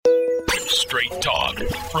Straight talk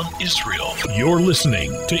from Israel. You're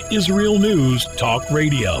listening to Israel News Talk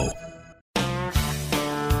Radio.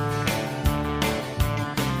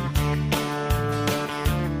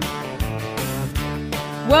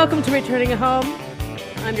 Welcome to Returning Home.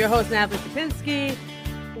 I'm your host, Natalie Sapinski.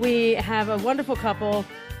 We have a wonderful couple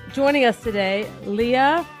joining us today,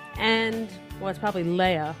 Leah and, well, it's probably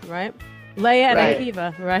Leah, right? Leah and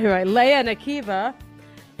Akiva, right. Leah and Akiva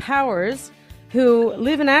Powers, who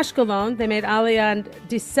live in Ashkelon. They made Aliyah in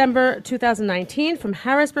December 2019 from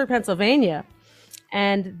Harrisburg, Pennsylvania.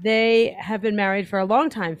 And they have been married for a long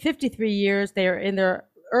time, 53 years. They are in their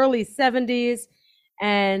early 70s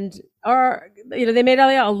and they made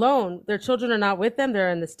Aliyah alone. Their children are not with them.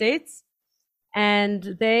 They're in the States.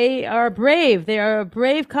 And they are brave. They are a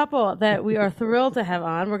brave couple that we are thrilled to have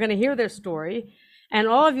on. We're going to hear their story. And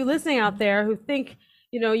all of you listening out there who think,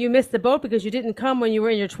 you missed the boat because you didn't come when you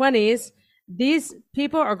were in your 20s, these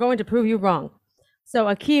people are going to prove you wrong. So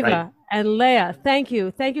Akiva and Leah, thank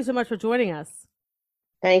you. Thank you so much for joining us.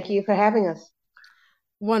 Thank you for having us.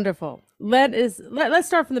 Wonderful. Let's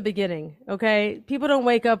start from the beginning, okay? People don't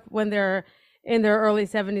wake up when they're in their early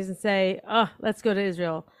 70s and say, let's go to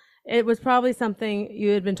Israel. It was probably something you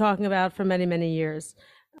had been talking about for many, many years.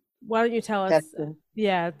 Why don't you tell us?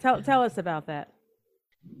 Tell us about that.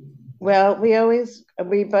 Well,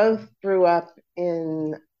 we both grew up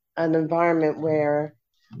in an environment where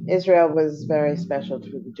Israel was very special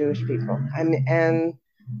to the Jewish people.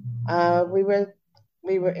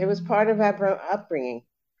 It was part of our upbringing.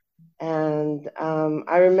 And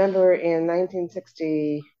I remember in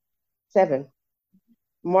 1967,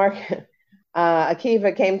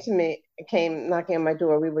 Akiva came knocking on my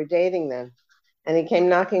door. We were dating then. And he came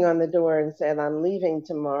knocking on the door and said, I'm leaving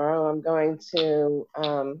tomorrow. I'm going to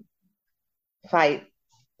fight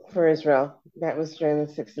for Israel. That was during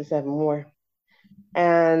the 67 war.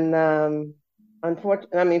 And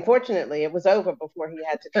fortunately, it was over before he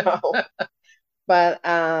had to go. but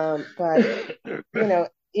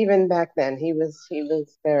even back then, he was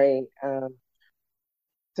very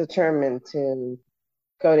determined to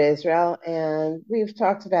go to Israel, and we've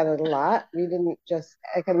talked about it a lot. We didn't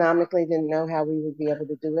know how we would be able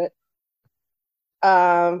to do it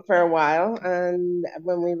for a while, and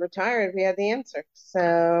when we retired, we had the answer.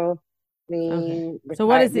 So So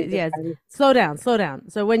what is it? Yes, slow down.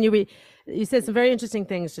 So when you said some very interesting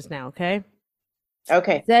things just now, okay?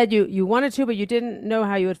 Okay. You said you wanted to, but you didn't know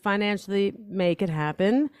how you would financially make it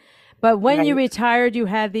happen. But when you retired, you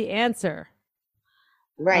had the answer.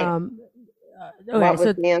 Right. What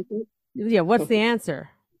was the answer? Yeah, what's the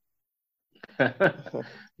answer? The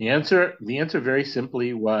answer very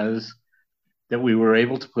simply was that we were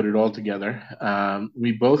able to put it all together.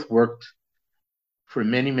 We both worked for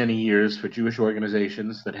many, many years for Jewish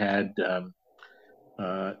organizations that had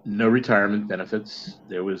no retirement benefits.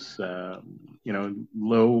 There was, low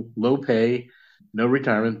pay, no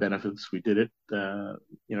retirement benefits. We did it,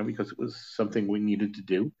 because it was something we needed to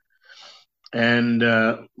do. And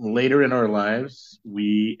later in our lives,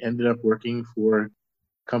 we ended up working for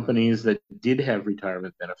companies that did have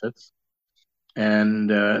retirement benefits.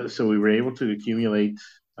 And so we were able to accumulate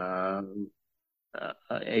a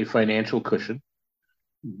financial cushion.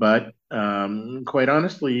 But quite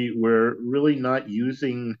honestly, we're really not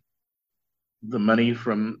using the money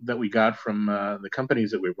that we got from the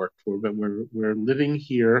companies that we worked for, but we're living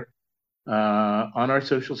here on our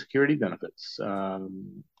Social Security benefits.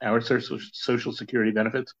 Our Social Security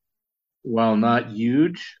benefits, while not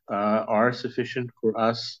huge, are sufficient for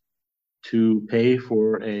us to pay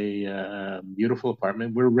for a beautiful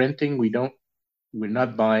apartment. We're renting. We're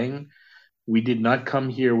not buying. We did not come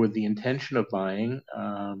here with the intention of buying.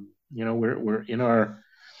 We're in our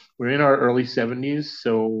early 70s,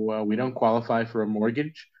 so we don't qualify for a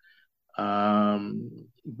mortgage.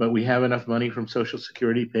 But we have enough money from Social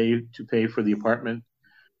Security to pay for the apartment,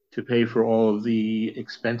 to pay for all of the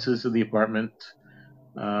expenses of the apartment,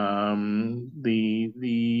 the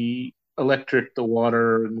electric, the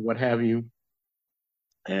water, and what have you.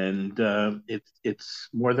 And it's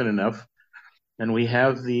more than enough. And we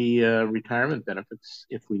have the retirement benefits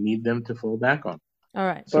if we need them to fall back on. All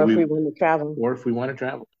right. So if we want to travel. Or if we want to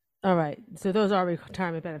travel. All right. So those are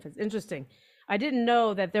retirement benefits. Interesting. I didn't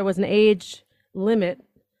know that there was an age limit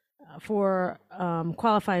for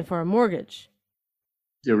qualifying for a mortgage.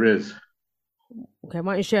 There is. Okay.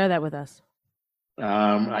 Why don't you share that with us?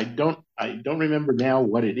 I don't remember now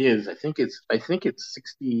what it is. I think it's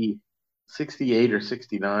 68 or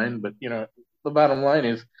 69. But the bottom line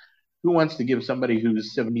is, who wants to give somebody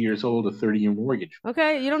who's 70 years old a 30-year mortgage?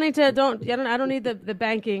 Okay, you don't need to. I don't need the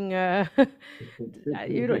banking. We're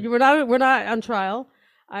not on trial.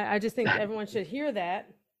 I just think everyone should hear that.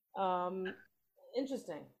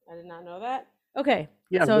 Interesting. I did not know that. Okay.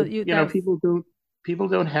 Yeah, So but that was, people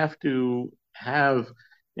don't have to have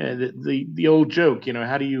the old joke.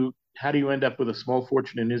 How do you end up with a small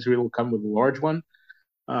fortune in Israel? Come with a large one.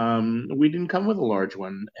 We didn't come with a large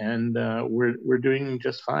one, and we're doing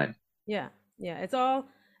just fine. yeah. Yeah. It's all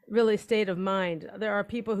really state of mind. There are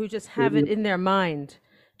people who just have it in their mind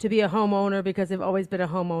to be a homeowner because they've always been a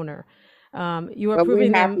homeowner. You are But we're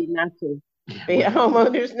proving them. happy not to be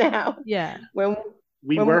homeowners now. Yeah. When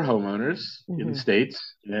We when were homeowners in the Mhm. States,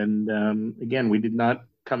 and again, we did not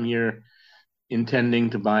come here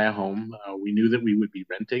intending to buy a home. We knew that we would be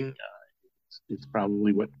renting. It's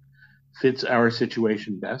probably what fits our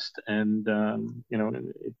situation best, and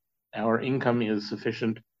our income is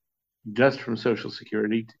sufficient just from Social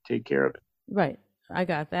Security to take care of it. Right. I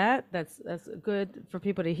got that. That's good for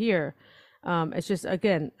people to hear. It's just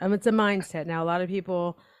again, it's a mindset. Now a lot of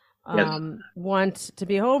people Yes. want to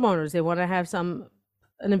be homeowners. They want to have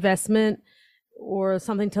an investment or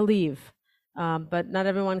something to leave. But not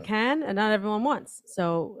everyone can and not everyone wants.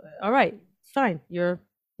 So all right, fine. You're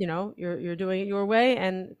doing it your way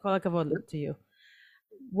and kol hakavod to you.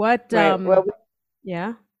 What right, well,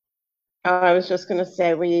 yeah. I was just going to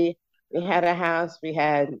say we had a house. We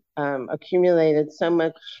had accumulated so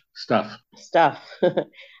much Stuff.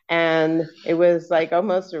 and it was like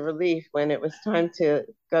almost a relief when it was time to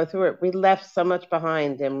go through it. We left so much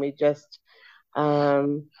behind, and we just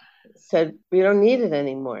said we don't need it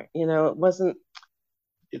anymore. It wasn't.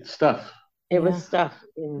 It's stuff. It Yeah. was stuff.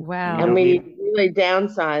 Wow. And don't we need- really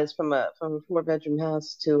downsized from a 4-bedroom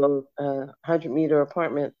house to a 100-meter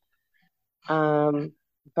apartment.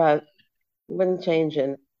 But wouldn't change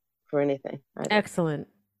it for anything. Excellent.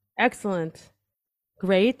 Excellent.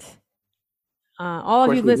 Great. All of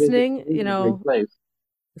course, you we live listening, in a great place.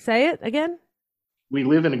 say it again. We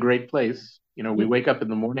live in a great place. We wake up in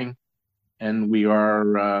the morning, and we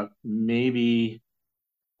are maybe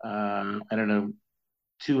I don't know,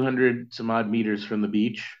 200 some odd meters from the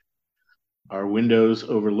beach. Our windows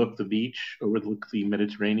overlook the beach, overlook the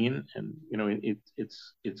Mediterranean, and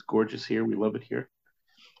it's gorgeous here. We love it here,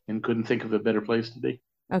 and couldn't think of a better place to be.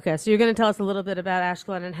 Okay, so you're going to tell us a little bit about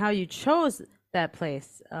Ashkelon and how you chose that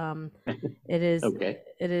place. It is, Okay.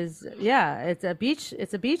 yeah, it's a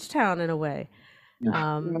beach town in a way.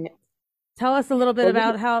 Right. Tell us a little bit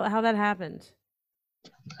Well, about how that happened.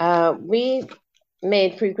 We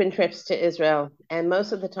made frequent trips to Israel, and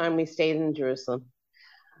most of the time we stayed in Jerusalem.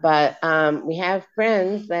 But we have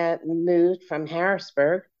friends that moved from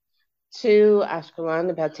Harrisburg to Ashkelon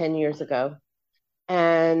about 10 years ago.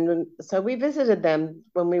 And so we visited them.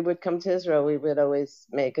 When we would come to Israel, we would always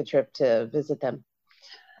make a trip to visit them.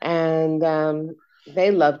 And they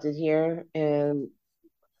loved it here. And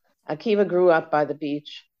Akiva grew up by the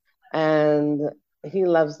beach, and he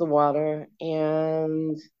loves the water.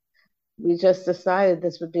 And we just decided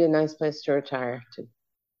this would be a nice place to retire to.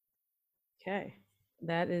 Okay,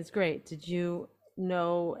 that is great. Did you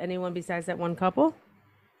know anyone besides that one couple?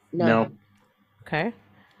 No. Okay.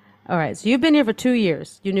 All right. So you've been here for 2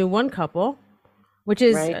 years. You knew one couple, which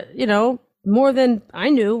is, Right. more than I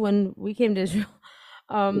knew when we came to Israel.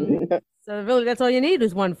 So really, that's all you need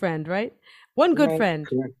is one friend, right? One good Right. friend.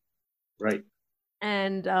 Correct. Right.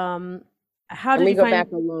 And how And did we you go find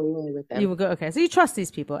back a long way with them. you would go? Okay, so you trust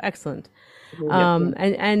these people. Excellent. Mhm.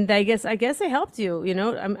 And I guess they helped you.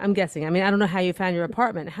 I'm guessing. I mean, I don't know how you found your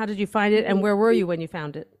apartment. How did you find it, and where were you when you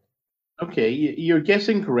found it? Okay, you're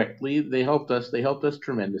guessing correctly. They helped us. They helped us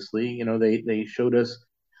tremendously. They showed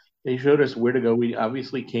us where to go. We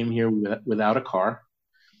obviously came here without a car,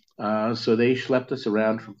 so they schlepped us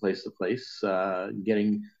around from place to place,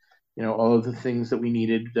 getting all of the things that we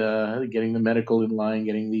needed, getting the medical in line,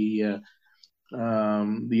 getting the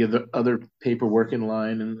other paperwork in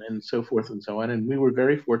line, and so forth and so on. And we were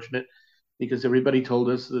very fortunate because everybody told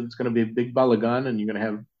us that it's going to be a big balagan and you're going to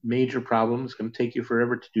have major problems. It's going to take you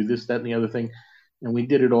forever to do this, that, and the other thing. And we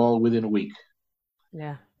did it all within a week.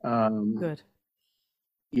 Yeah. Um, Good.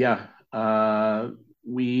 yeah.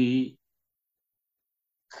 We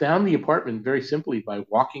found the apartment very simply by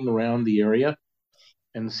walking around the area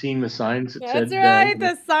and seeing the signs that That's said, right.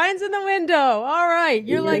 The signs in the window. All right.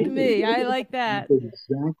 You're like me. I like that.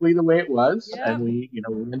 exactly the way it was. Yep. And we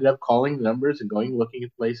ended up calling the numbers and going looking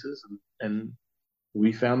at places, and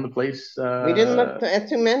we found the place. We didn't look at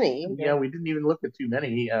too many either. Yeah, we didn't even look at too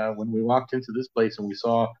many. When we walked into this place and we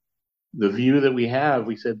saw the view that we have,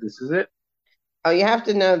 we said, "This is it." Oh, you have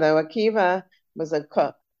to know though, Akiva was a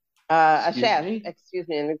cook, a Excuse chef. me? Excuse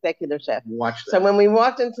me, an executive chef. Watch that. So when we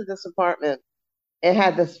walked into this apartment, it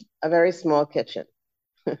had a very small kitchen.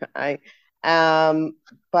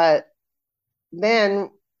 But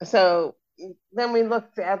then, so then we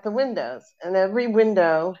looked at the windows, and every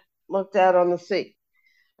window looked out on the sea.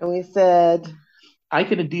 And we said, I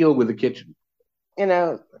can deal with the kitchen.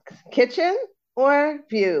 Kitchen or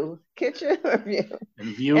view? Kitchen or view?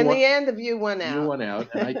 And view in the end, the view won out. View won out,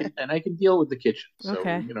 and I can deal with the kitchen. So,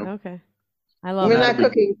 Okay. I love We're that. not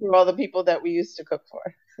cooking for all the people that we used to cook for.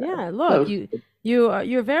 So. Yeah, look,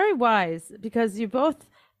 you're very wise because you both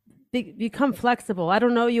become flexible. I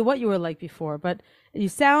don't know what you were like before, but you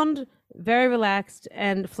sound very relaxed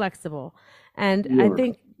and flexible. And I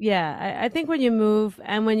think, I think when you move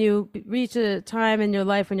and when you reach a time in your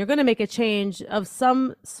life when you're going to make a change of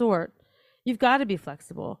some sort, you've got to be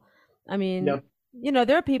flexible. I mean,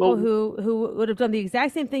 there are people who would have done the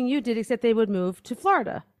exact same thing you did, except they would move to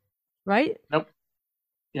Florida, right? Nope.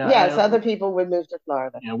 Yeah, yes, other people would move to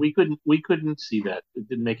Florida. Yeah, we couldn't see that. It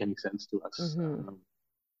didn't make any sense to us. Mm-hmm.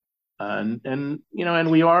 And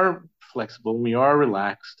we are flexible, we are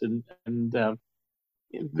relaxed, and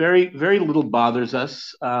very, very little bothers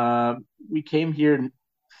us. We came here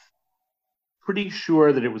pretty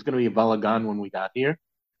sure that it was going to be a balagan when we got here,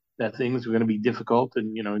 that things were going to be difficult,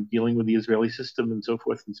 and dealing with the Israeli system and so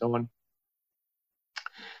forth and so on.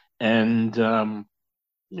 And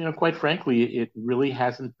quite frankly, it really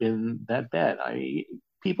hasn't been that bad.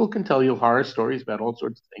 People can tell you horror stories about all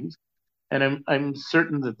sorts of things, and I'm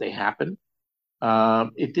certain that they happen.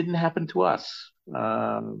 It didn't happen to us.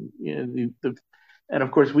 And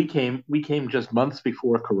of course, we came just months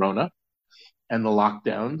before Corona and the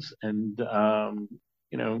lockdowns, and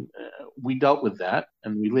we dealt with that.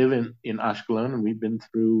 And we live in Ashkelon, and we've been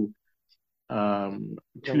through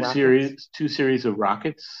two series of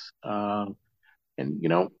rockets. And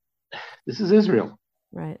this is Israel.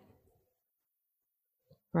 Right.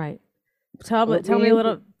 Tell me a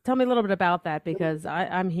little bit about that, because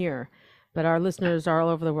I'm here, but our listeners are all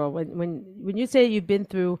over the world. When you say you've been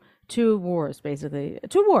through two wars, basically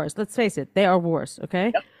 2 wars, let's face it, they are wars.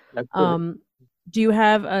 Okay. Yep, do you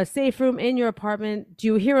have a safe room in your apartment? Do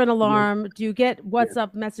you hear an alarm? Do you get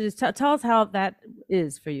WhatsApp messages? Tell us how that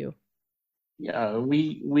is for you. Yeah,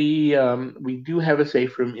 we do have a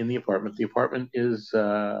safe room in the apartment. The apartment is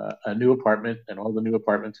a new apartment, and all the new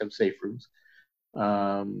apartments have safe rooms.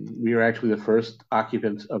 We are actually the first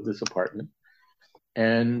occupants of this apartment,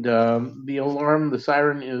 and the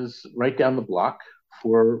siren is right down the block.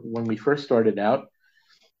 For when we first started out,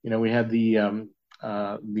 we had the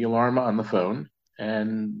alarm on the phone,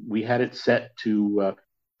 and we had it set to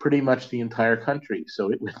pretty much the entire country,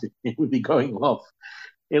 so it would be going off.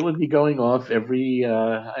 It would be going off every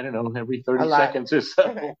every 30 seconds or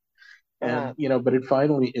so. And but it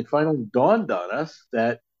finally dawned on us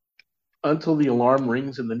that until the alarm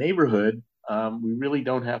rings in the neighborhood, we really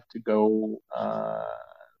don't have to go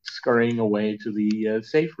scurrying away to the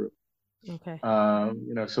safe room. Okay.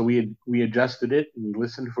 So we adjusted it, and we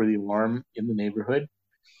listened for the alarm in the neighborhood,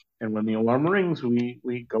 and when the alarm rings,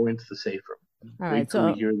 we go into the safe room. All right.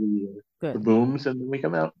 So we hear the booms, and then we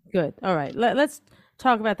come out. Good. All right. Let's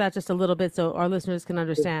talk about that just a little bit so our listeners can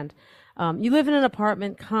understand. You live in an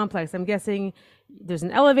apartment complex. I'm guessing there's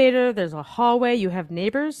an elevator, there's a hallway, you have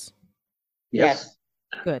neighbors? Yes.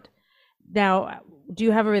 Good. Now, do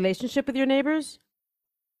you have a relationship with your neighbors?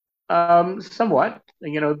 Somewhat.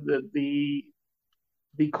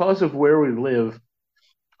 Because of where we live,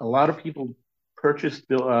 a lot of people purchased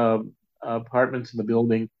apartments in the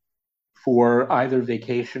building for either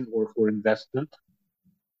vacation or for investment.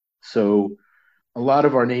 So a lot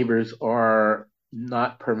of our neighbors are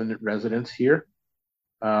not permanent residents here,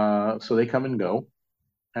 so they come and go,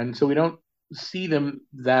 and so we don't see them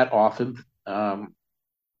that often.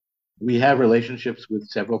 We have relationships with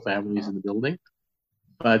several families in the building,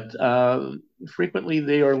 but frequently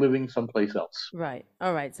they are living someplace else. Right.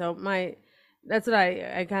 All right. So that's what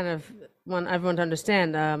I kind of want everyone to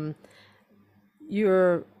understand.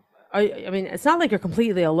 It's not like you're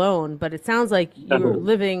completely alone, but it sounds like you're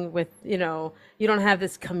living with, you don't have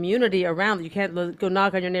this community around. You can't go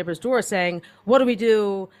knock on your neighbor's door saying, "What do we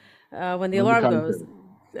do when the alarm goes?"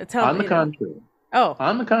 On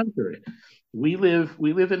the contrary, we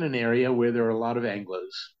live in an area where there are a lot of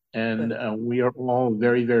Anglos, and we are all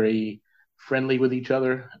very, very friendly with each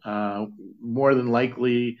other. More than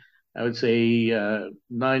likely, I would say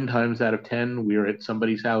 9 times out of 10, we're at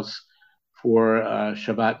somebody's house for a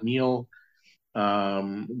Shabbat meal.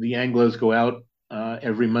 The Anglos go out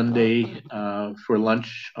every Monday for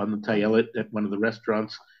lunch on the Tayelet at one of the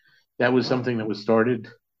restaurants. That was something that was started,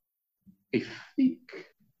 I think,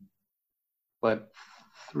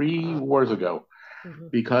 3 wars ago,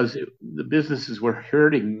 because the businesses were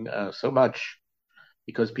hurting so much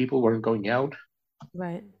because people weren't going out.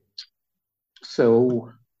 Right.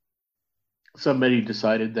 So somebody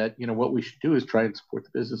decided that, what we should do is try and support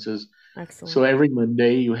the businesses. Excellent. So every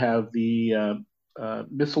Monday you have the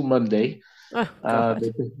Missile Monday. Oh, God.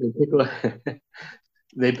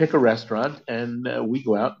 They pick a restaurant, and we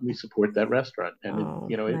go out and we support that restaurant, and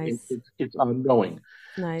nice. it's ongoing.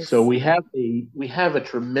 Nice. So we have a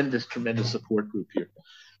tremendous support group here.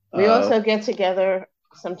 We also get together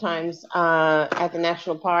sometimes at the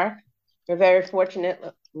national park. We're very fortunate.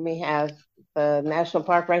 We have the national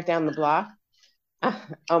park right down the block.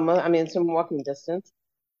 It's in walking distance.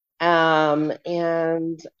 Friday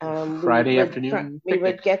afternoon, we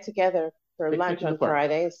would get together for lunch on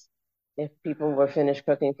Fridays if people were finished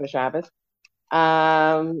cooking for Shabbos.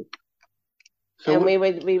 And we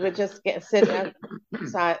would just sit out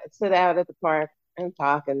at the park and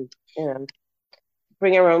talk and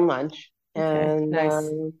bring our own lunch and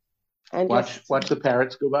watch the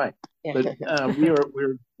parrots go by. Yeah. But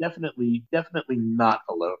we're definitely not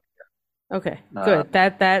alone here. Okay, good.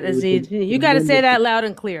 That is easy. You got to say that loud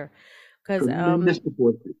and clear, because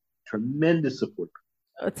tremendous support.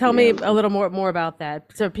 Tell me a little more about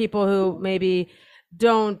that. So people who maybe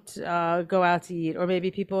don't go out to eat, or maybe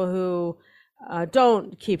people who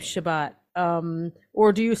don't keep Shabbat,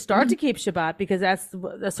 or do you start to keep Shabbat because that's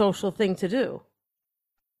the social thing to do?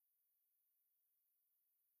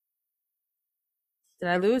 Did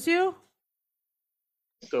I lose you?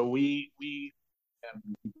 So we have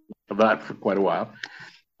Shabbat for quite a while,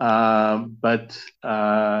 but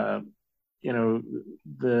the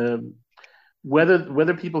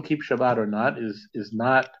whether people keep Shabbat or not is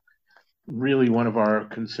not really one of our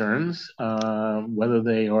concerns. Whether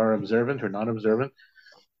they are observant or not observant,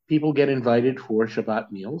 people get invited for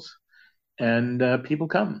Shabbat meals, and people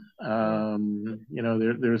come.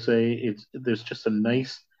 There's just a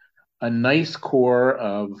nice core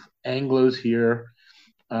of Anglos here.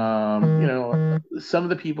 Some of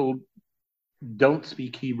the people don't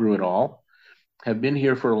speak Hebrew at all, have been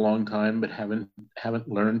here for a long time, but haven't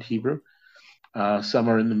learned Hebrew. Some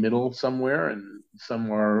are in the middle somewhere, and some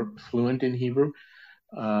are fluent in Hebrew.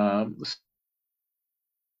 It's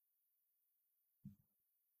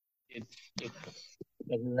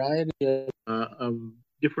a variety of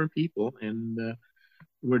different people, and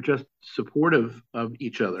we're just supportive of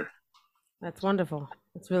each other. That's wonderful.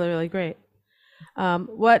 That's really, really great.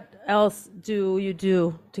 What else do you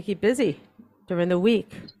do to keep busy during the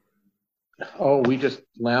week? Oh, we just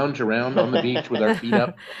lounge around on the beach with our feet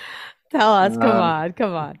up. Tell us,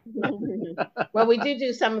 come on. Well, we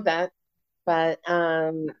do some of that, but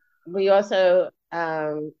we also,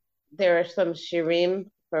 there are some shirim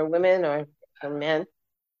for women or for men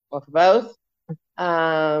or for both.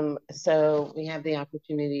 So we have the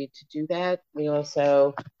opportunity to do that. We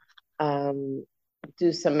also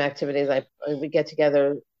do some activities, like we get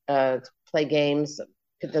together to play games.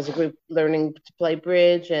 There's a group learning to play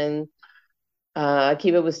bridge, and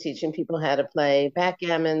Akiva was teaching people how to play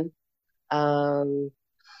backgammon.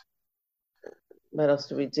 What else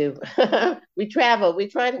do we do? We travel. We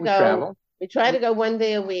try to go one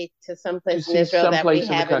day a week to someplace in Israel that we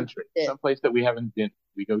haven't been. Someplace that we haven't been.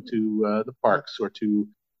 We go to the parks, or to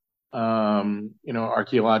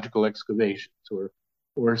archaeological excavations,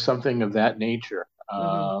 or something of that nature.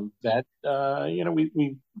 We're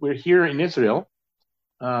here in Israel.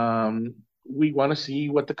 We want to see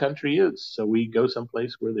what the country is, so we go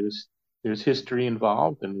someplace where there's history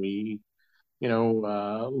involved, and we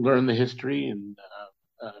learn the history. And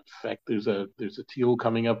in fact, there's a teal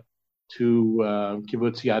coming up to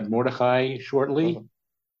Kibbutz Yad Mordechai shortly.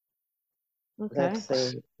 Okay.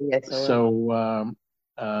 So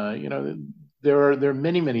there are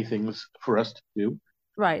many things for us to do.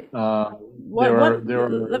 Right. Let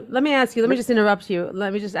me ask you. Let me just interrupt you.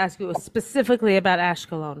 Let me just ask you specifically about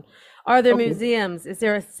Ashkelon. Are there museums? Is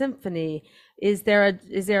there a symphony? Is there a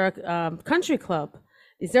country club?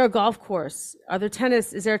 Is there a golf course?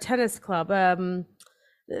 Is there a tennis club?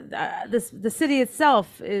 The city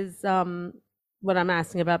itself is what I'm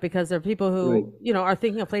asking about, because there are people who are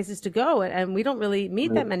thinking of places to go, and we don't really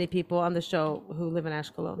meet that many people on the show who live in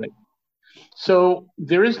Ashkelon. Right. So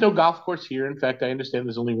there is no golf course here. In fact, I understand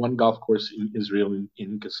there's only one golf course in Israel,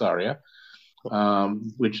 in Caesarea,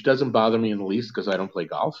 which doesn't bother me in the least, because I don't play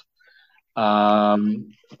golf.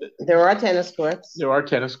 There are tennis courts. There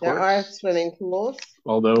are swimming pools.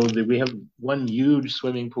 Although we have one huge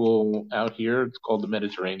swimming pool out here. It's called the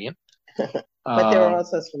Mediterranean. But there are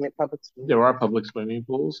also public swimming pools. There are public swimming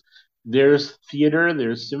pools. There's theater.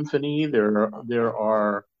 There's symphony. There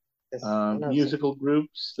are musical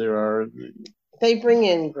groups. There are They bring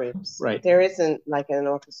in groups. Right. There isn't like an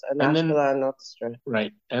orchestra, an Ashkelon orchestra.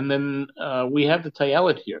 Right. And then we have the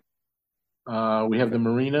Tayelet here. We have the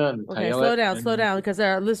marina and the Tayelet. Slow down, because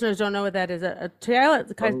our listeners don't know what that is. A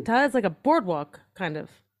Tayelet's like a boardwalk, kind of.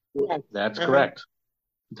 That's correct.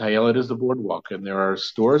 Tayelet is the boardwalk, and there are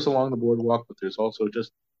stores along the boardwalk, but there's also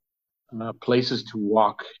just places to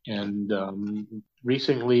walk. And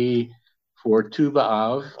recently, for Tu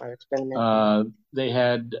B'Av, they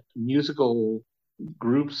had musical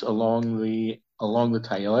groups along the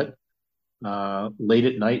Tayelet. Late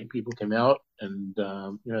at night, people came out, and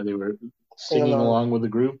they were singing along with the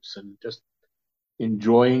groups and just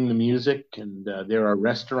enjoying the music. And there are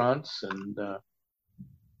restaurants, and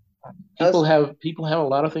people have a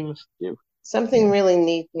lot of things to do. Something really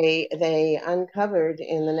neat. They uncovered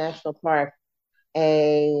in the national park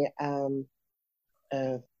a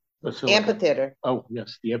amphitheater. Oh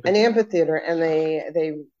yes, an amphitheater, and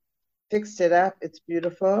they fixed it up. It's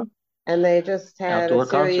beautiful, and they just had a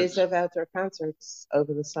series of outdoor concerts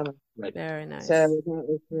over the summer. Right, very nice. So that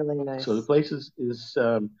was really nice. So the place is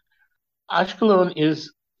Ashkelon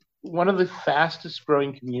is one of the fastest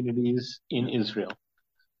growing communities in Israel.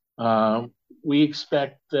 We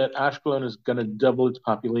expect that Ashkelon is going to double its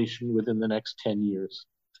population within the next 10 years.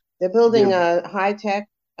 They're building a high-tech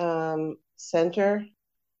center,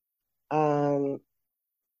 and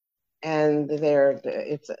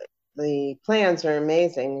the plans are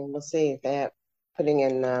amazing. We'll see. They're putting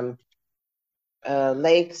in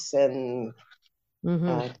lakes and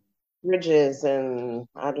bridges and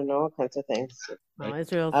I don't know, all kinds of things.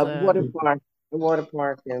 Israel's a water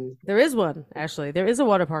park, and there is one actually. There is a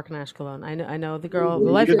water park in Ashkelon. I know the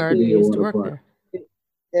lifeguard used to work there.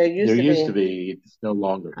 There used to be. It's no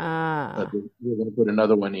longer. But we're going to put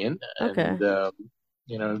another one in. Okay.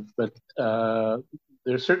 And, but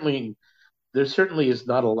there certainly is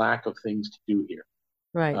not a lack of things to do here.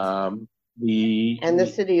 Right. The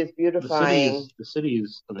city is beautifying. The city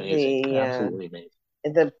is amazing. Absolutely amazing.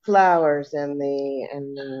 The flowers and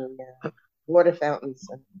the water fountains.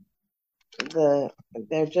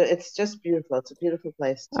 It's just beautiful. It's a beautiful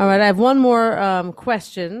place. All right, I have one more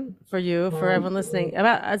question for you, for everyone listening.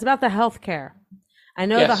 It's about the healthcare. I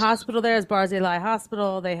know the hospital there is Barzilai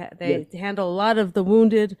Hospital. They handle a lot of the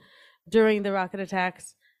wounded during the rocket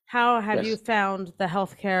attacks. How have you found the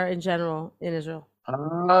healthcare in general in Israel?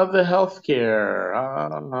 The healthcare.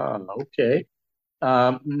 Okay.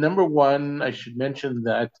 Number one, I should mention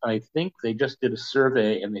that I think they just did a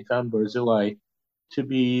survey and they found Barzilai to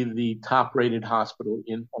be the top-rated hospital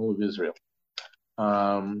in all of Israel.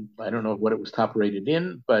 I don't know what it was top-rated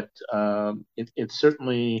in, but it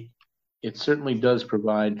certainly does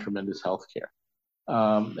provide tremendous health care.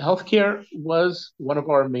 Healthcare was one of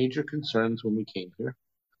our major concerns when we came here.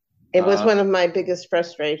 It was one of my biggest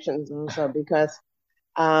frustrations also because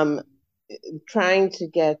trying to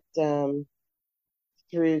get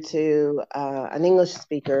through to an English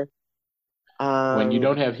speaker when you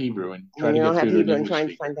don't have Hebrew and trying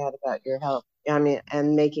to find out about your health,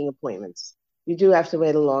 and making appointments. You do have to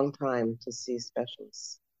wait a long time to see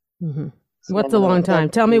specialists. Mm-hmm. So what's a long time?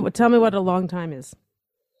 Tell me what a long time is.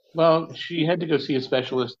 Well, she had to go see a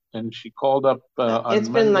specialist, and she called up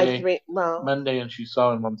on Monday, and she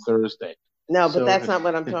saw him on Thursday. No, but that's not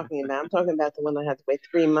what I'm talking about. I'm talking about the one I had to wait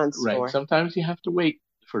 3 months for. Right. Sometimes you have to wait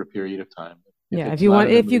for a period of time. If you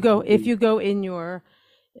go in your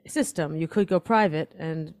system, you could go private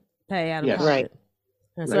and pay out of pocket.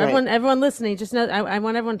 Right. So everyone listening, just know I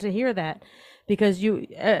want everyone to hear that, because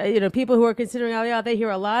people who are considering Aliyah, they hear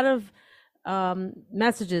a lot of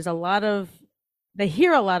messages, they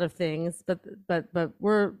hear a lot of things, but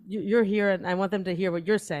you're here, and I want them to hear what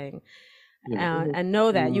you're saying, and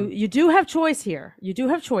know that you do have choice here. You do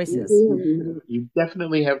have choices. You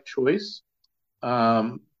definitely have choice.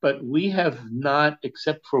 But we have not,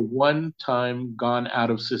 except for one time, gone out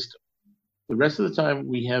of system. The rest of the time,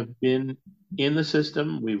 we have been in the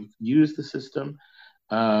system. We've used the system.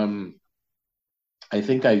 I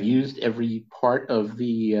think I've used every part of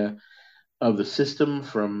the system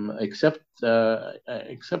except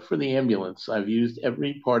for the ambulance. I've used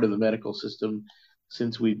every part of the medical system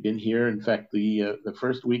since we've been here. In fact, the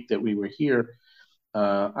first week that we were here,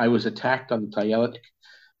 I was attacked on the Tayelet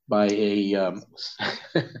by a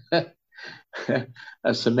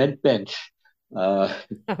cement bench. Oh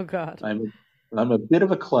God! I'm a bit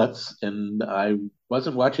of a klutz, and I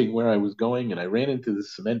wasn't watching where I was going, and I ran into the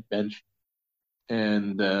cement bench.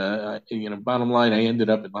 And bottom line, I ended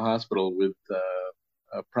up in the hospital with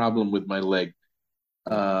a problem with my leg.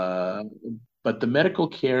 But the medical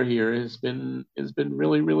care here has been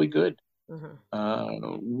really, really good. Mm-hmm.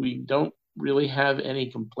 really have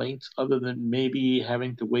any complaints other than maybe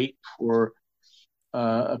having to wait for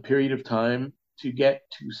a period of time to get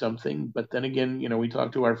to something. But then again, we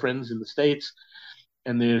talk to our friends in the States,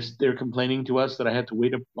 and they're complaining to us that I had to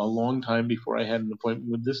wait a long time before I had an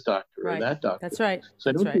appointment with this doctor or that doctor. That's right. So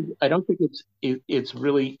I don't think it's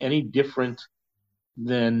really any different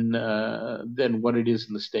than what it is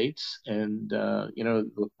in the States. And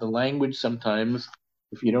the language sometimes,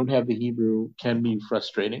 if you don't have the Hebrew, can be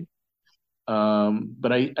frustrating.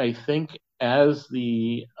 But I think as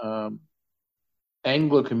the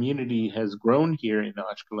Anglo community has grown here in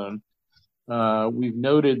Ashkelon, we've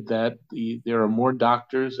noted that there are more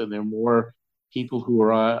doctors and there are more people who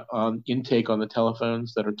are on intake on the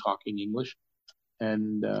telephones that are talking English.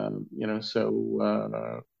 And,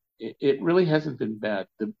 so it really hasn't been bad.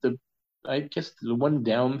 I guess the one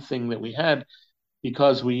down thing that we had,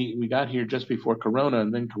 because we got here just before Corona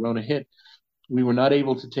and then Corona hit, we were not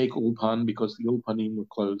able to take Ulpan because the Ulpanim were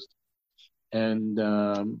closed. And,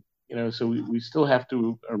 so we still have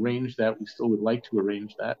to arrange that. We still would like to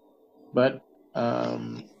arrange that. But,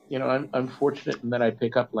 I'm fortunate in that I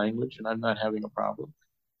pick up language and I'm not having a problem.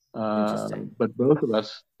 But both of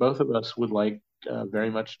us would like very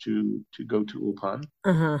much to go to Ulpan.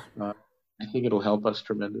 I think it'll help us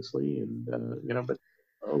tremendously. And, but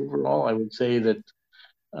overall, I would say that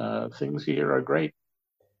things here are great.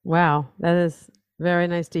 Wow, that is very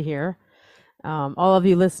nice to hear. All of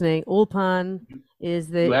you listening, Ulpan is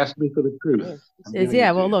You asked me for the truth.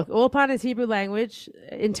 Look, Ulpan is Hebrew language,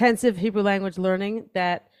 intensive Hebrew language learning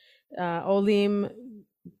that Olim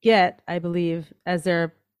get, I believe, as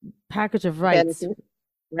their package of rights.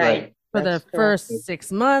 Right. For the first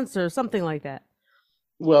 6 months or something like that.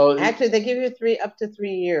 Well, actually, they give you up to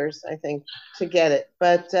 3 years, I think, to get it.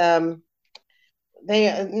 But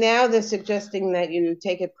they're suggesting that you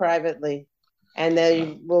take it privately, and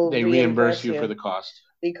they will reimburse you for the cost,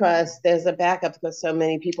 because there's a backup because so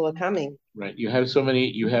many people are coming. Right. You have so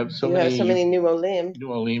many new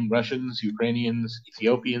Olim, Russians, Ukrainians,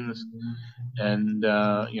 Ethiopians, and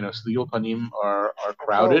so the Ulpanim are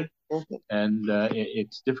crowded, and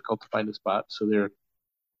it's difficult to find a spot. So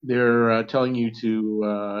they're telling you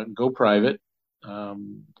to go private,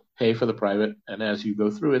 pay for the private, and as you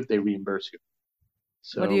go through it, they reimburse you.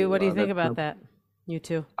 So what do you think about that, you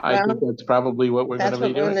two? I think that's probably what we're going to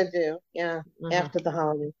be doing. That's what we're going to do, yeah, after the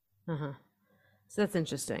holiday. So that's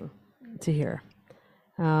interesting to hear.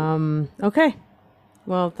 Okay.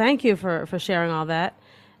 Well, thank you for sharing all that.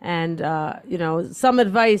 And, some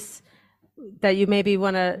advice that you maybe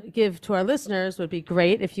want to give to our listeners would be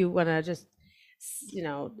great if you want to just,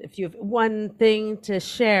 if you have one thing to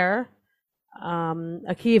share.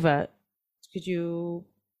 Akiva, could you?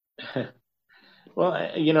 Well,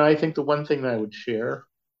 I think the one thing that I would share,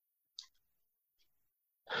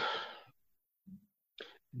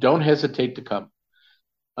 don't hesitate to come.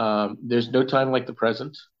 There's no time like the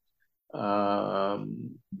present. All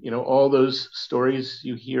those stories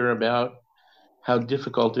you hear about how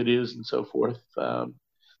difficult it is and so forth,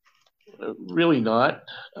 really not.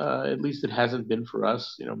 At least it hasn't been for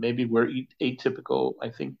us. Maybe we're atypical. I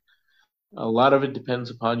think a lot of it depends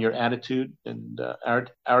upon your attitude, and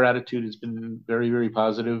our attitude has been very, very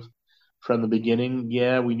positive from the beginning.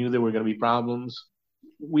 Yeah, we knew there were going to be problems.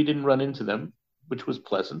 We didn't run into them, which was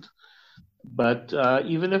pleasant. But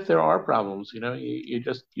even if there are problems, you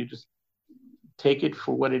just take it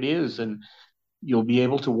for what it is, and you'll be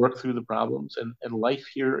able to work through the problems. And life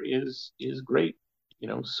here is great.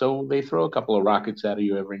 So they throw a couple of rockets at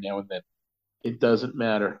you every now and then. It doesn't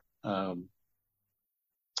matter.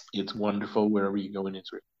 It's wonderful wherever you go in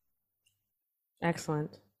Israel.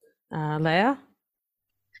 Excellent. Leah?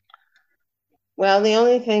 Well, the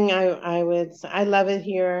only thing I love it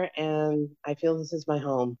here, and I feel this is my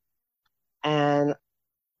home. And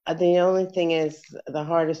the only thing is, the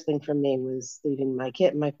hardest thing for me was leaving my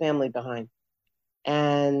kid and my family behind.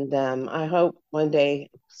 And I hope one day,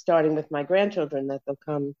 starting with my grandchildren, that they'll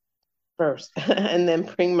come first and then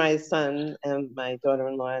bring my son and my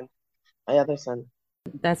daughter-in-law and my other son.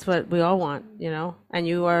 That's what we all want, and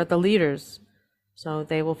you are the leaders, so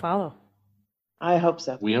they will follow. I hope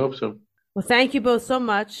so. We hope so. Well, thank you both so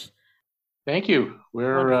much. Thank you.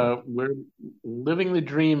 We're living the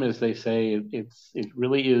dream, as they say. It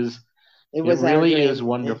really is. It really is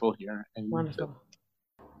wonderful here. And wonderful.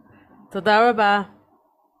 Toda rabah.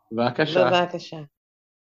 Bavakasha.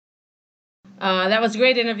 That was a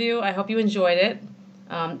great interview. I hope you enjoyed it.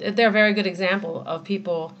 They're a very good example of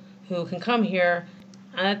people who can come here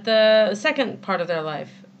at the second part of their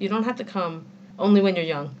life. You don't have to come only when you're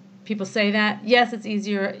young. People say that. Yes, it's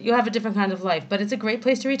easier. You have a different kind of life, but it's a great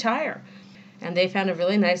place to retire. and they found a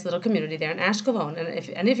really nice little community there in Ashkelon. And if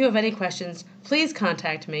any of you have any questions, please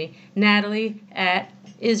contact me, Natalie at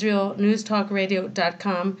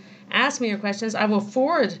IsraelNewsTalkRadio.com. Ask me your questions. I will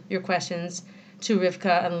forward your questions to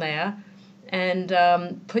Rivka and Leah and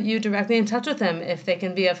put you directly in touch with them. If they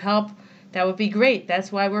can be of help, that would be great.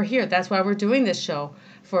 That's why we're here. That's why we're doing this show,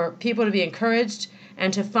 for people to be encouraged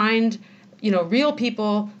and to find, real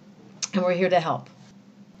people, and we're here to help.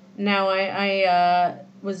 Now, I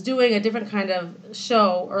was doing a different kind of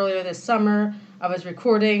show earlier this summer. I was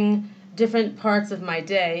recording different parts of my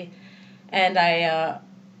day, and I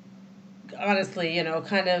honestly,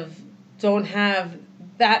 kind of don't have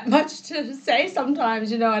that much to say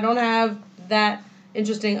sometimes. I don't have that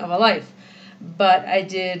interesting of a life. But I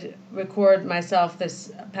did record myself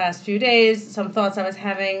this past few days, some thoughts I was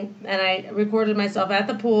having, and I recorded myself at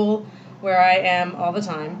the pool where I am all the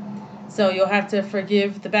time. So you'll have to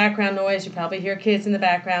forgive the background noise. You probably hear kids in the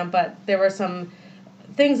background, but there were some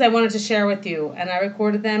things I wanted to share with you, and I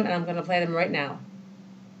recorded them, and I'm going to play them right now.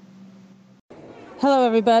 Hello,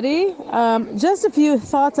 everybody. Just a few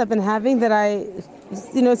thoughts I've been having that I,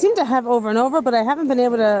 seem to have over and over, but I haven't been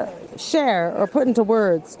able to share or put into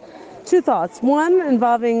words. Two thoughts. One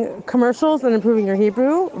involving commercials and improving your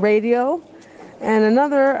Hebrew, radio, and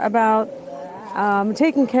another about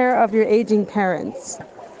taking care of your aging parents.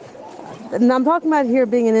 And I'm talking about here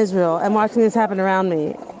being in Israel and watching this happen around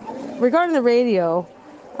me. Regarding the radio,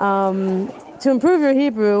 to improve your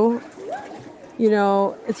Hebrew,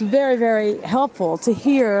 it's very, very helpful to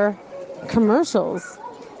hear commercials,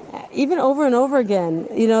 even over and over again.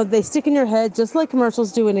 They stick in your head just like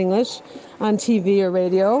commercials do in English on TV or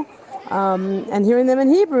radio. And hearing them in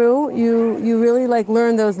Hebrew, you really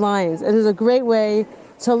learn those lines. It is a great way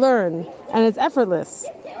to learn, and it's effortless.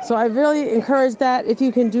 So I really encourage that. If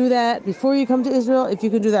you can do that before you come to Israel, if you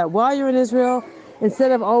can do that while you're in Israel,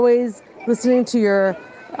 instead of always listening to your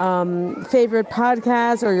favorite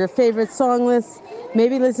podcast or your favorite song list,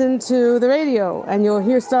 maybe listen to the radio, and you'll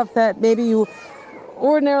hear stuff that maybe you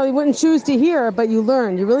ordinarily wouldn't choose to hear, but you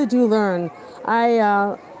learn. You really do learn.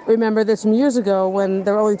 I remember this from years ago when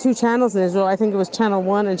there were only two channels in Israel. I think it was Channel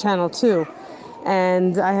 1 and Channel 2.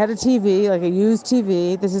 And I had a TV, a used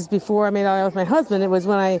TV. This is before I made Aliyah with my husband. It was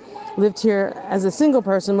when I lived here as a single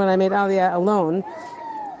person, when I made Aliyah alone.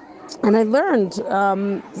 And I learned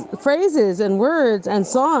phrases and words and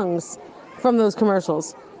songs from those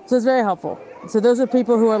commercials. So it's very helpful. So those are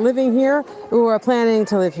people who are living here, who are planning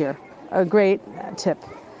to live here. A great tip.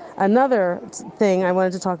 Another thing I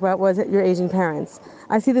wanted to talk about was your aging parents.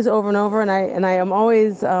 I see this over and over, and I am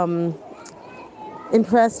always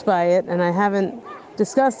impressed by it, and I haven't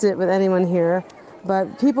discussed it with anyone here, but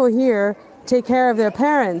people here take care of their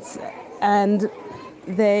parents, and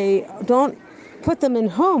they don't put them in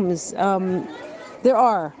homes. There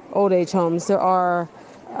are old age homes, there are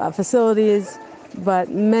facilities, but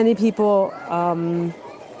many people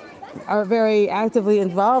are very actively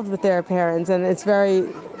involved with their parents, and it's very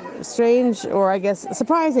strange, or I guess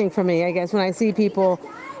surprising for me, when I see people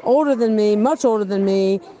older than me, much older than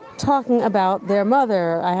me, talking about their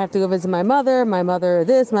mother. I have to go visit my mother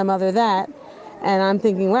this, my mother that, and I'm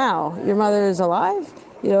thinking, wow, your mother is alive?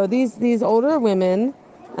 These older women,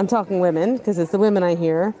 I'm talking women because it's the women I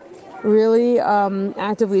hear, really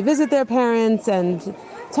actively visit their parents and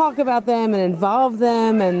talk about them and involve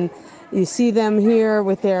them, and you see them here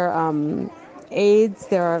with their aides.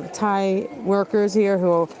 There are Thai workers here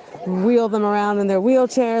who wheel them around in their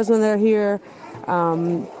wheelchairs when they're here.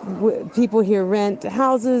 People here rent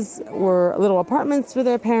houses or little apartments for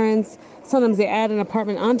their parents. Sometimes they add an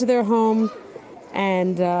apartment onto their home,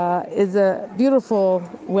 and is a beautiful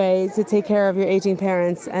way to take care of your aging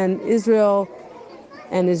parents. And Israel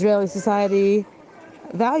and Israeli society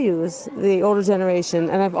values the older generation,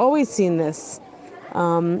 and I've always seen this.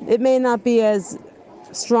 It may not be as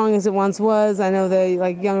strong as it once was. I know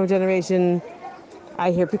the younger generation,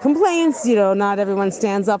 I hear complaints, not everyone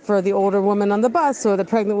stands up for the older woman on the bus or the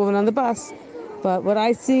pregnant woman on the bus. But what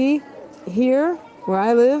I see here, where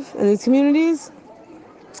I live, in these communities,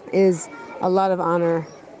 is a lot of honor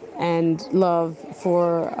and love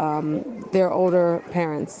for their older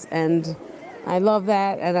parents. And I love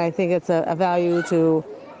that, and I think it's a value to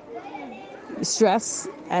stress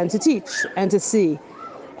and to teach and to see.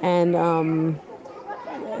 And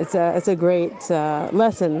it's a great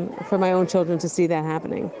lesson for my own children to see that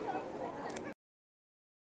happening.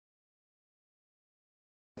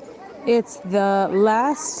 It's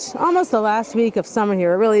almost the last week of summer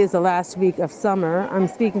here. It really is the last week of summer. I'm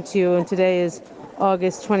speaking to you, and today is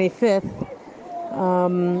August 25th.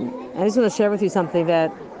 I just want to share with you something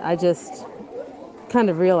that I just kind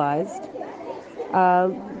of realized.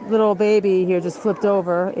 little baby here just flipped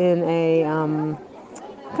over in a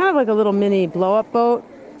kind of like a little mini blow-up boat,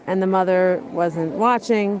 and the mother wasn't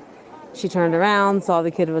watching. She turned around, saw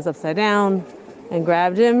the kid was upside down, and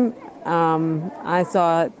grabbed him. I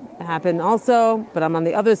saw it happen also, but I'm on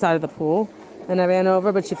the other side of the pool. And I ran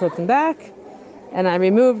over, but she flipped him back. And I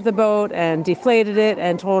removed the boat and deflated it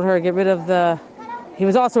and told her to get rid of the... He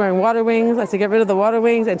was also wearing water wings. I said, get rid of the water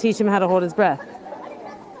wings and teach him how to hold his breath.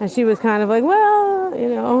 And she was kind of like, well,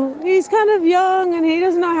 he's kind of young and he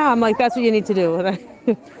doesn't know how. I'm like, that's what you need to do. And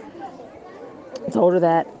I told her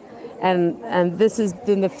that. And this has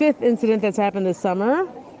been the 5th incident that's happened this summer.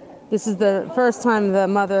 This is the first time the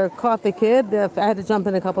mother caught the kid. I had to jump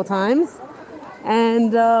in a couple times.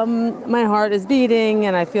 And my heart is beating,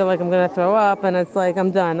 and I feel like I'm going to throw up, and it's like, I'm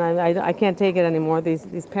done. I can't take it anymore.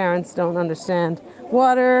 These parents don't understand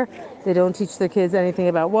water. They don't teach their kids anything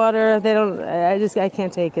about water. I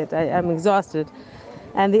can't take it. I'm exhausted.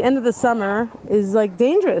 And the end of the summer is like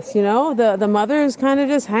dangerous, The mothers kind of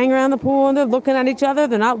just hang around the pool, and they're looking at each other.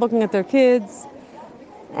 They're not looking at their kids.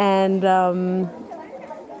 And, I'm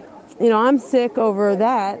sick over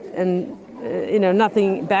that, and,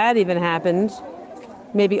 nothing bad even happened.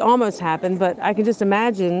 Maybe almost happened, but I can just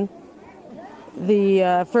imagine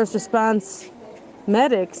the first response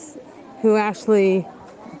medics who actually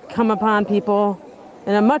come upon people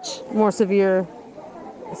in a much more severe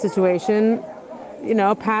situation,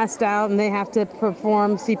 passed out, and they have to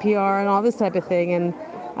perform CPR and all this type of thing. And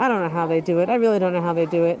I don't know how they do it. I really don't know how they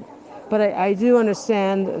do it. But I do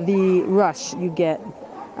understand the rush you get.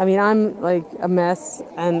 I mean, I'm like a mess,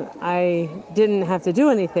 and I didn't have to do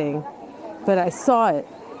anything. But I saw it.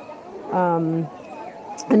 And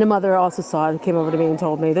the mother also saw it and came over to me and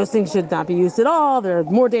told me, those things should not be used at all. They're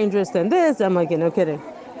more dangerous than this. I'm like, no kidding.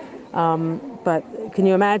 But can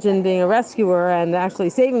you imagine being a rescuer and actually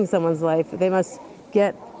saving someone's life? They must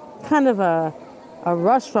get kind of a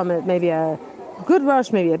rush from it, maybe a good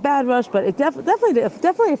rush, maybe a bad rush, but it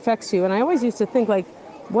definitely affects you. And I always used to think, like,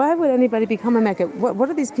 why would anybody become a mech? What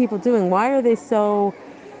are these people doing? Why are they so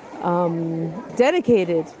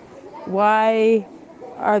dedicated? Why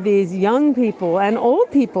are these young people and old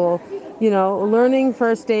people, learning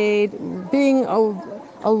first aid, being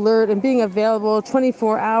alert and being available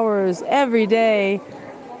 24 hours every day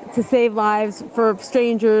to save lives for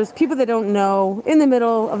strangers, people they don't know, in the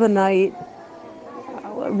middle of the night?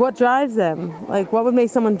 What drives them? Like, what would make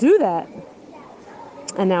someone do that?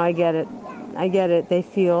 And now I get it. They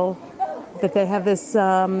feel that they have this,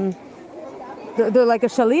 they're like a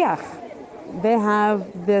shaliach. They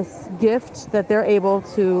have this gift that they're able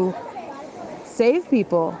to save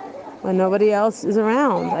people when nobody else is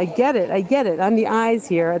around. I get it. I'm the eyes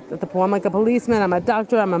here at the pool. I'm like a policeman. I'm a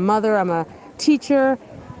doctor. I'm a mother. I'm a teacher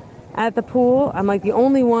at the pool. I'm like the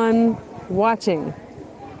only one watching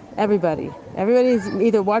everybody. Everybody's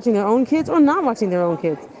either watching their own kids or not watching their own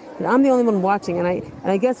kids. But I'm the only one watching. And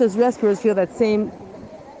I guess those rescuers feel that same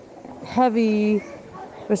heavy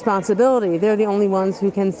responsibility. They're the only ones who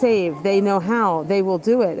can save. They know how. They will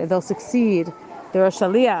do it. They'll succeed. They're a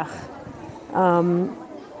shaliach.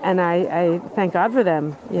 And I thank God for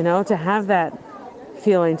them, to have that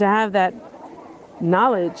feeling, to have that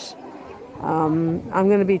knowledge. I'm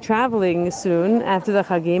going to be traveling soon after the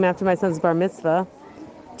Chagim, after my son's bar mitzvah,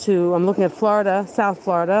 I'm looking at Florida, South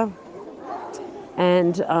Florida.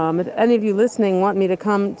 And if any of you listening want me to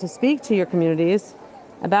come to speak to your communities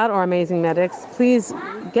about our amazing medics, please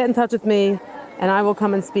get in touch with me, and I will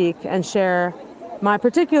come and speak and share my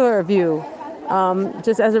particular view,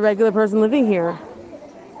 just as a regular person living here.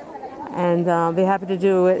 And I'll be happy to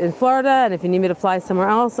do it in Florida, and if you need me to fly somewhere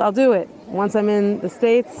else, I'll do it. Once I'm in the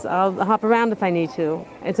States, I'll hop around if I need to.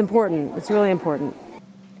 It's important. It's really important.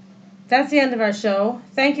 That's the end of our show.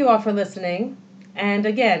 Thank you all for listening. And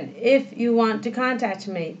again, if you want to contact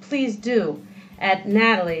me, please do at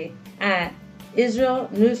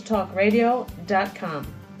Natalie@IsraelNewsTalkRadio.com.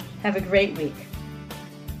 Have a great week.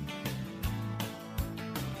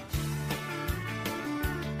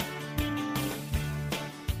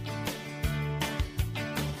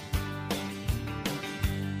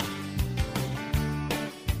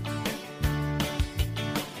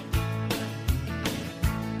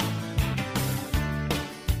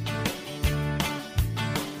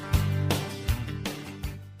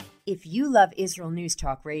 If you love Israel News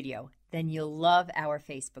Talk Radio, then you'll love our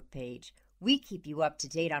Facebook page. We keep you up to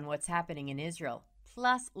date on what's happening in Israel,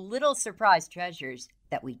 plus little surprise treasures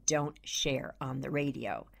that we don't share on the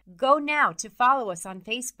radio. Go now to follow us on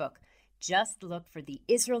Facebook. Just look for the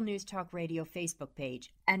Israel News Talk Radio Facebook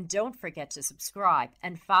page, and don't forget to subscribe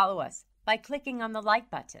and follow us by clicking on the like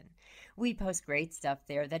button. We post great stuff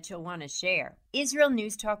there that you'll want to share. Israel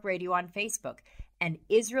News Talk Radio on Facebook and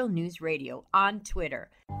Israel News Radio on Twitter.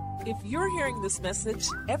 If you're hearing this message,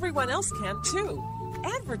 everyone else can too.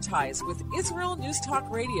 Advertise with Israel News Talk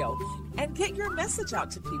Radio and get your message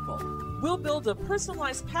out to people. We'll build a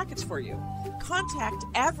personalized package for you. Contact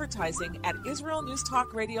advertising at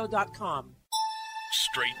IsraelNewsTalkRadio.com.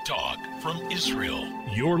 Straight talk from Israel.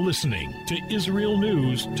 You're listening to Israel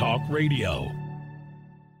News Talk Radio.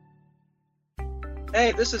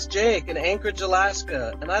 Hey, this is Jake in Anchorage,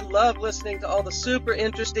 Alaska, and I love listening to all the super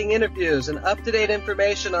interesting interviews and up-to-date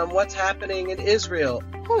information on what's happening in Israel.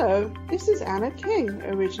 Hello, this is Anna King,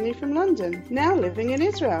 originally from London, now living in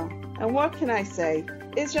Israel. And what can I say?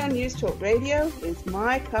 Israel News Talk Radio is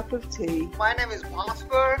my cup of tea. My name is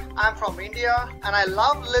Bhaskar. I'm from India, and I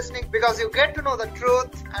love listening because you get to know the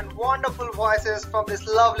truth and wonderful voices from this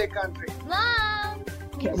lovely country. Mom!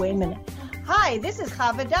 Okay, wait a minute. Hi, this is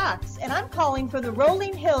Chava Dax, and I'm calling from the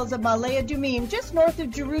rolling hills of Ma'ale Adumim, just north of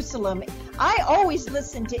Jerusalem. I always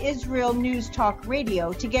listen to Israel News Talk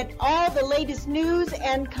Radio to get all the latest news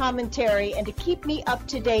and commentary and to keep me up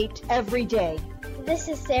to date every day. This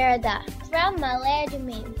is Sarah Dax from Ma'ale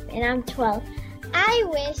Adumim, and I'm 12. I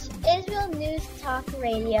wish Israel News Talk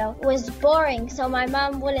Radio was boring so my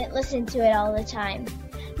mom wouldn't listen to it all the time.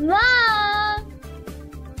 Mom!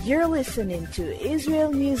 You're listening to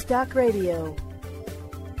Israel News Talk Radio.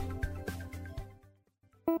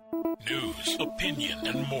 News, opinion,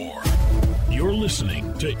 and more. You're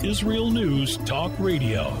listening to Israel News Talk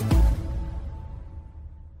Radio.